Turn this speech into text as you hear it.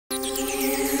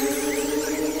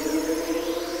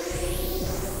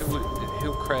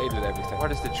created everything?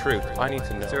 What is the truth? I need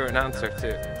to know. Is there an answer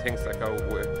to things that are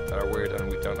weird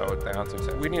and we don't know what the answer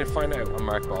to? We need to find out. I'm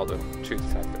Mark Baldwin, truth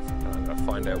detective, and I'm going to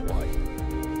find out why.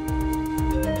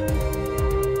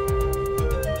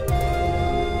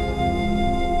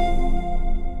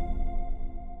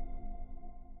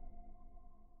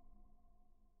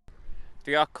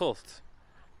 The occult,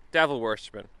 devil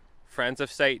worshiping, friends of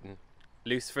Satan,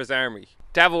 Lucifer's army.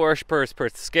 Devil worshippers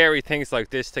put scary things like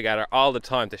this together all the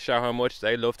time to show how much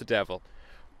they love the devil.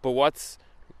 But what's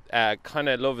kind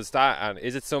of love is that, and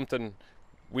is it something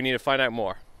we need to find out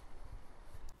more?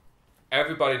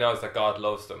 Everybody knows that God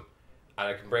loves them, and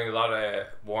it can bring a lot of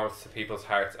warmth to people's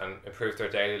hearts and improve their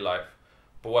daily life.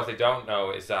 But what they don't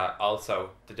know is that also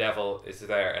the devil is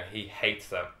there and he hates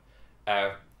them.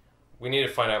 We need to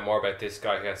find out more about this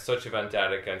guy who has such a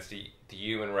vendetta against the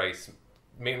human race.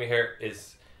 Meeting me here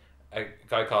is a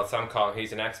guy called Sam Collin.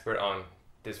 He's an expert on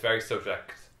this very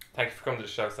subject. Thank you for coming to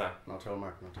the show, Sam. Not at all,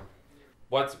 Mark, not at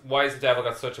all. Why has the devil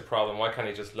got such a problem? Why can't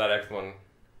he just let everyone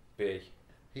be?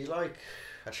 He's like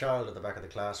a child at the back of the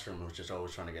classroom who's just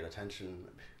always trying to get attention.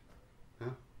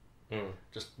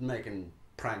 Just making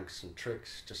pranks and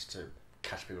tricks just to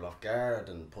catch people off guard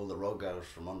and pull the rug out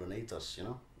from underneath us, you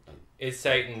know? Is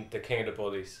Satan the king of the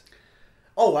bullies?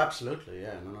 Oh, absolutely,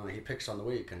 yeah. No, he picks on the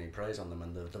weak and he preys on them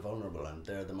and the vulnerable, and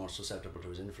they're the most susceptible to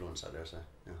his influence, I dare say.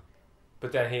 Yeah.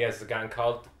 But then he has a gang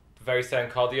called, the very same,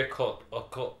 called the Occult.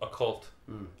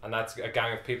 And that's a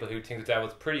gang of people who think the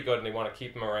devil's pretty good and they want to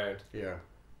keep him around. Yeah.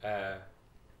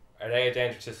 Are they a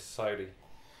danger to society?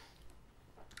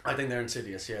 I think they're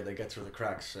insidious, yeah. They get through the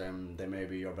cracks. They may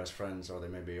be your best friends, or they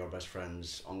may be your best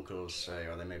friend's uncles,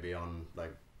 or they may be on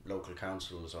like local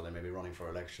councils, or they may be running for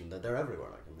election. They're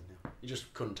everywhere, like, I mean, yeah. You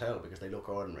just couldn't tell because they look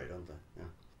ordinary, don't they? Yeah.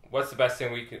 What's the best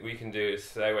thing we can do to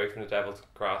stay away from the devil's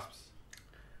grasps?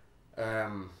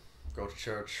 Go to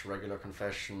church, regular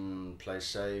confession, play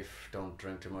safe, don't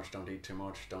drink too much, don't eat too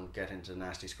much, don't get into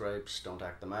nasty scrapes, don't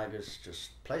act the maggots,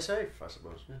 just play safe, I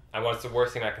suppose. Yeah. And what's the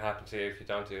worst thing that can happen to you if you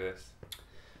don't do this?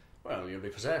 Well, you'll be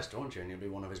possessed, won't you? And you'll be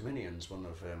one of his minions, one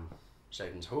of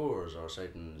Satan's whores or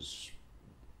Satan's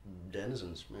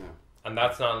denizens. Yeah. And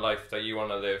that's not a life that you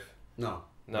want to live? No.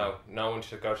 No one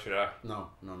should go through that. No.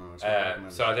 It's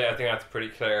not so I think that's pretty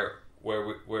clear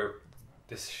where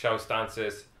this show stance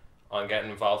is on getting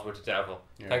involved with the devil.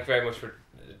 Yeah. Thank you very much for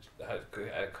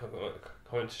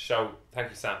coming to the show. Thank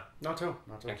you, Sam. Not at all.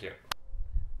 Thank you.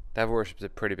 Devil worship is a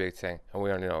pretty big thing, and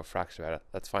we only know a fraction about it.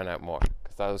 Let's find out more,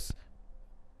 because those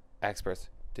experts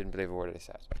didn't believe a word they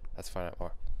said. Let's find out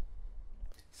more.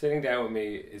 Sitting down with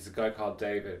me is a guy called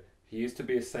David. He used to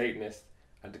be a Satanist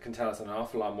and can tell us an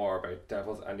awful lot more about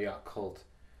devils and the occult.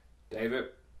 David,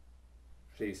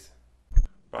 please.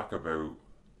 Back about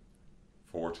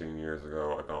 14 years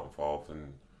ago, I got involved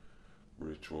in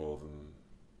rituals and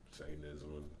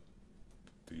Satanism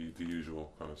and the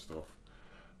usual kind of stuff.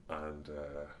 And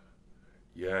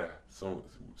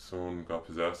someone got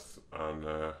possessed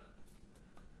and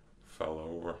fell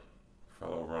over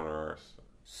on her arse.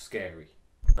 Scary.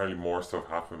 Apparently more stuff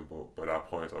happened, but by that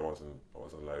point I wasn't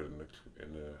allowed in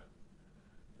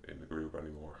the group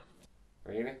anymore.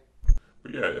 Really?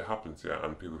 But yeah, it happens, yeah,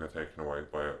 and people get taken away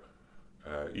by it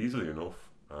easily enough,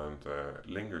 and it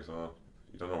lingers on.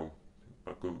 You don't know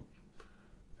what good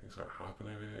things are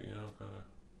happening with it, you know, kind of.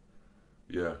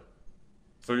 Yeah.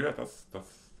 So yeah, that's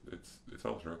it's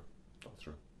all true. All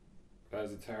true. That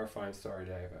is a terrifying story,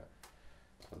 David.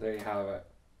 Well, there you have it.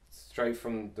 Straight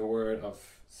from the word of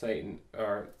Satan,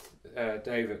 or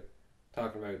David,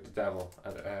 talking about the devil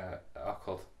and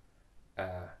occult.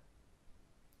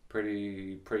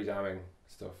 Pretty damning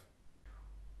stuff.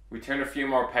 We turn a few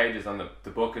more pages on the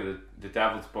book of the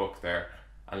devil's book there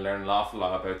and learn an awful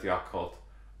lot about the occult.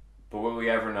 But will we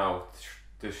ever know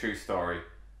the true story?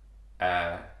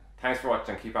 Thanks for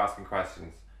watching. Keep asking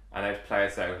questions. And now to play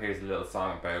us out, here's a little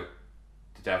song about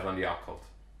the devil and the occult.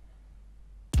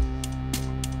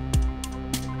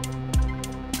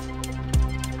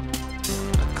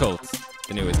 Occults,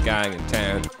 the newest gang in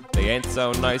town. They ain't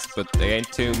so nice, but they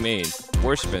ain't too mean.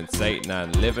 Worshipping Satan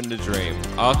and living the dream.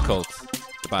 Occults,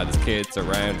 the baddest kids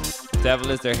around. The devil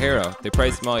is their hero. They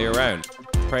praise him all year round.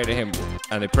 Pray to him,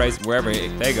 and they praise him wherever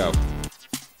they go.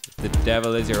 If the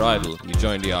devil is your idol, you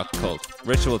join the occult.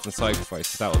 Rituals and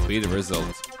sacrifices, that will be the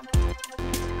result.